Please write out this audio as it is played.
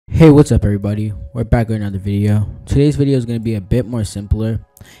Hey, what's up everybody? We're back with another video. Today's video is going to be a bit more simpler,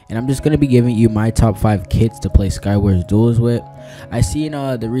 and I'm just going to be giving you my top 5 kits to play Skywars Duels with. I seen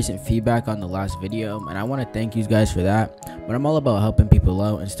the recent feedback on the last video, and I want to thank you guys for that, but I'm all about helping people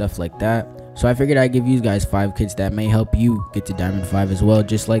out and stuff like that. So I figured I'd give you guys 5 kits that may help you get to Diamond 5 as well,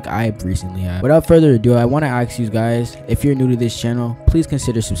 just like I recently have. Without further ado, I want to ask you guys, if you're new to this channel, please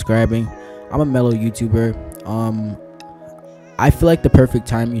consider subscribing. I'm a mellow YouTuber. I feel like the perfect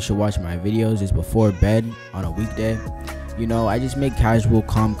time you should watch my videos is before bed on a weekday. You know, I just make casual,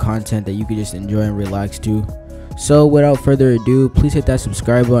 calm content that you can just enjoy and relax to. So without further ado, please hit that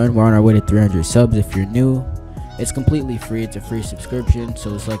subscribe button. We're on our way to 300 subs if you're new. It's completely free. It's a free subscription,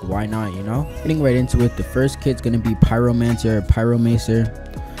 so it's like, why not, you know? Getting right into it, the first kit's gonna be Pyromancer or Pyromacer.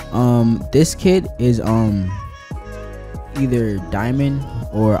 This kit is either diamond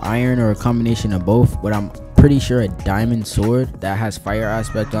or iron or a combination of both, but I'm pretty sure a diamond sword that has fire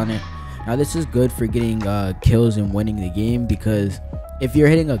aspect on it. Now this is good for getting kills and winning the game, because if you're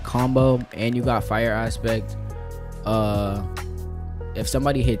hitting a combo and you got fire aspect, if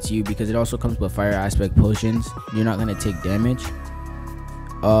somebody hits you, because it also comes with fire aspect potions, you're not going to take damage.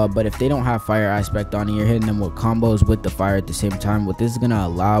 But if they don't have fire aspect on it, you're hitting them with combos with the fire at the same time. What this is going to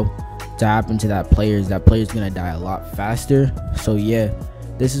allow to happen to that player is that player's going to die a lot faster. So yeah,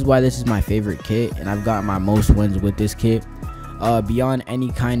 this is why this is my favorite kit, and I've got my most wins with this kit. Beyond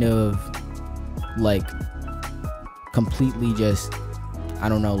any kind of like completely just, I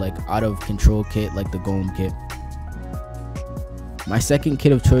don't know, like out of control kit like the golem kit. My second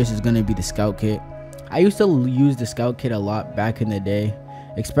kit of choice is going to be the scout kit. I used to use the scout kit a lot back in the day,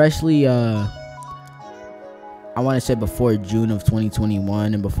 especially I want to say before June of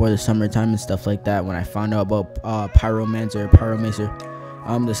 2021 and before the summertime and stuff like that, when I found out about Pyromancer or Pyromacer.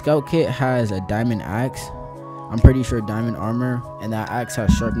 The scout kit has a diamond axe, I'm pretty sure diamond armor, and that axe has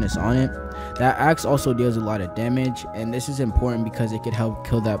sharpness on it. That axe also deals a lot of damage, and this is important because it could help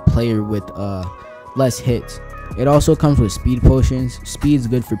kill that player with less hits. It also comes with speed potions. Speed's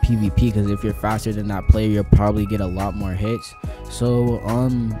good for PvP, because if you're faster than that player, you'll probably get a lot more hits. So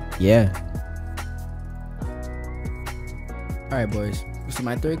yeah. Alright boys, so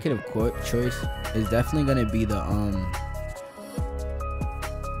my third kit of choice is definitely gonna be the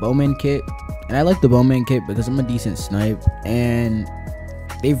Bowman kit. And I like the Bowman kit because I'm a decent snipe, and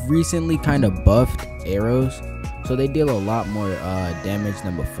they've recently kind of buffed arrows, so they deal a lot more damage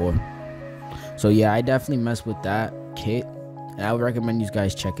than before. So yeah, I definitely mess with that kit, and I would recommend you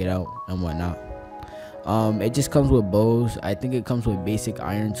guys check it out and whatnot. It just comes with bows. I think it comes with basic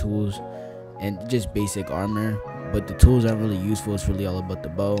iron tools and just basic armor, but the tools aren't really useful. It's really all about the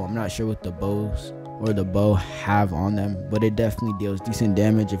bow. I'm not sure what the bows or the bow have on them, but it definitely deals decent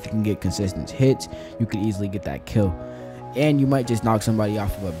damage. If you can get consistent hits, you could easily get that kill, and you might just knock somebody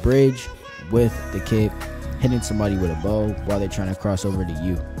off of a bridge with the kit, hitting somebody with a bow while they're trying to cross over to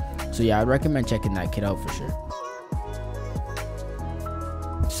you. So yeah, I'd recommend checking that kit out for sure.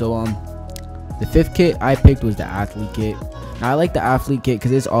 So the fifth kit I picked was the athlete kit. Now I like the athlete kit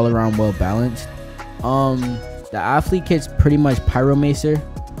because it's all around well balanced. The athlete kit's pretty much Pyromacer,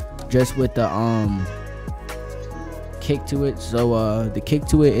 just with the kick to it. So the kick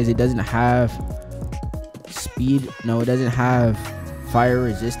to it is it doesn't have speed, no, it doesn't have fire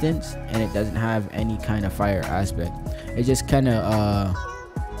resistance, and it doesn't have any kind of fire aspect. It's just kind of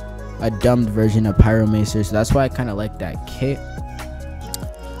a dumbed version of Pyromacer, so that's why I kind of like that kit.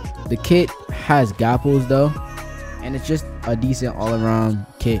 The kit has gapples though, and it's just a decent all-around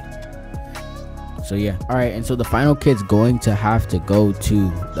kit. So yeah, alright, and so the final kit's going to have to go to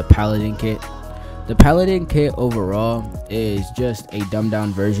the Paladin kit. The Paladin kit overall is just a dumbed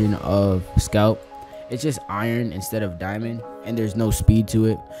down version of Scout. It's just iron instead of diamond, and there's no speed to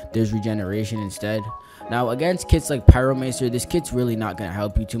it. There's regeneration instead. Now against kits like Pyromacer, this kit's really not gonna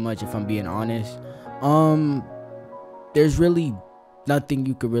help you too much, if I'm being honest. There's really nothing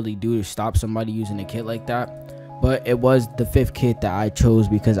you could really do to stop somebody using a kit like that, but it was the 5th kit that I chose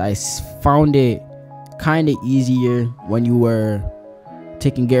because I found it kind of easier when you were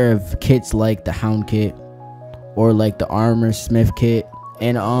taking care of kits like the Hound kit or like the Armor Smith kit.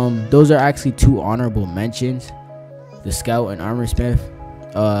 And those are actually 2 honorable mentions, the Scout and Armor Smith.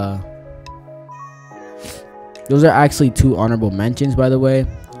 Those are actually 2 honorable mentions, by the way,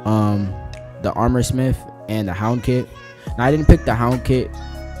 the Armor Smith and the Hound kit. Now I didn't pick the Hound kit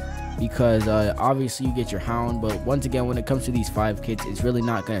because obviously you get your Hound, but once again, when it comes to these 5 kits, it's really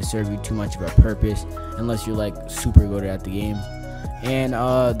not going to serve you too much of a purpose unless you're like super good at the game. And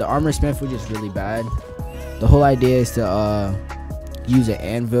the Armor Smith was just really bad. The whole idea is to use an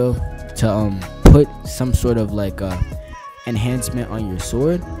anvil to put some sort of like enhancement on your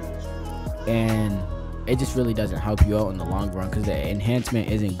sword, and it just really doesn't help you out in the long run because the enhancement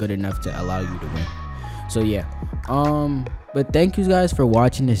isn't good enough to allow you to win. So yeah, but thank you guys for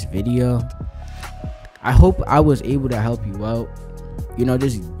watching this video. I hope I was able to help you out, you know,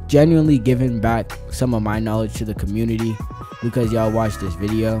 just genuinely giving back some of my knowledge to the community because y'all watched this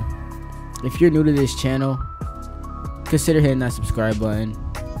video. If you're new to this channel, consider hitting that subscribe button.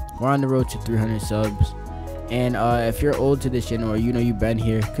 We're on the road to 300 subs. And if you're old to this channel, or you know you've been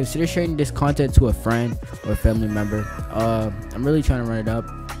here, consider sharing this content to a friend or a family member. I'm really trying to run it up,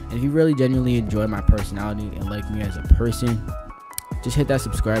 and if you really genuinely enjoy my personality and like me as a person, just hit that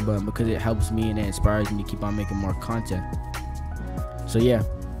subscribe button because it helps me and it inspires me to keep on making more content. So yeah,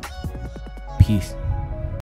 peace.